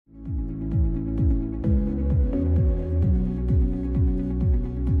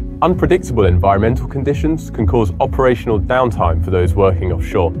Unpredictable environmental conditions can cause operational downtime for those working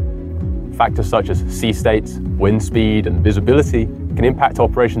offshore. Factors such as sea state, wind speed, and visibility can impact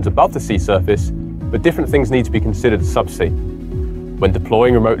operations above the sea surface, but different things need to be considered subsea. When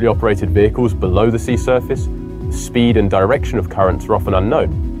deploying remotely operated vehicles below the sea surface, the speed and direction of currents are often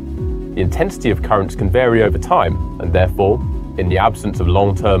unknown. The intensity of currents can vary over time, and therefore, in the absence of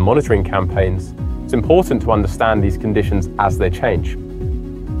long-term monitoring campaigns, it's important to understand these conditions as they change.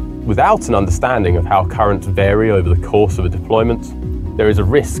 Without an understanding of how currents vary over the course of a deployment, there is a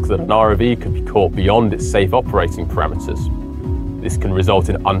risk that an ROV could be caught beyond its safe operating parameters. This can result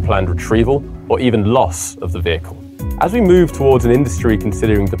in unplanned retrieval or even loss of the vehicle. As we move towards an industry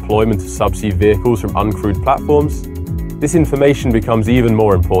considering deployment of subsea vehicles from uncrewed platforms, this information becomes even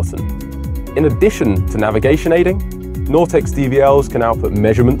more important. In addition to navigation aiding, Nortek's DVLs can output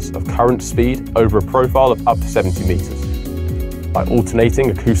measurements of current speed over a profile of up to 70 meters. By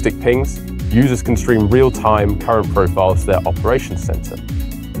alternating acoustic pings, users can stream real-time current profiles to their operations center,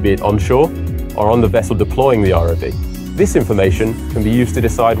 be it onshore or on the vessel deploying the ROV. This information can be used to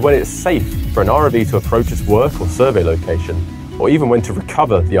decide when it's safe for an ROV to approach its work or survey location, or even when to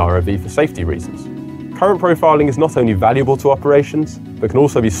recover the ROV for safety reasons. Current profiling is not only valuable to operations, but can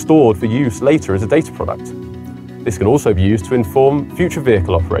also be stored for use later as a data product. This can also be used to inform future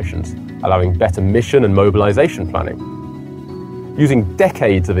vehicle operations, allowing better mission and mobilization planning. Using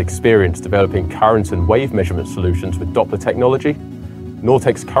decades of experience developing current and wave measurement solutions with Doppler technology,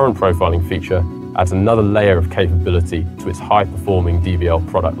 Nortek's current profiling feature adds another layer of capability to its high-performing DVL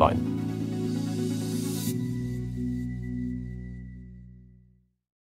product line.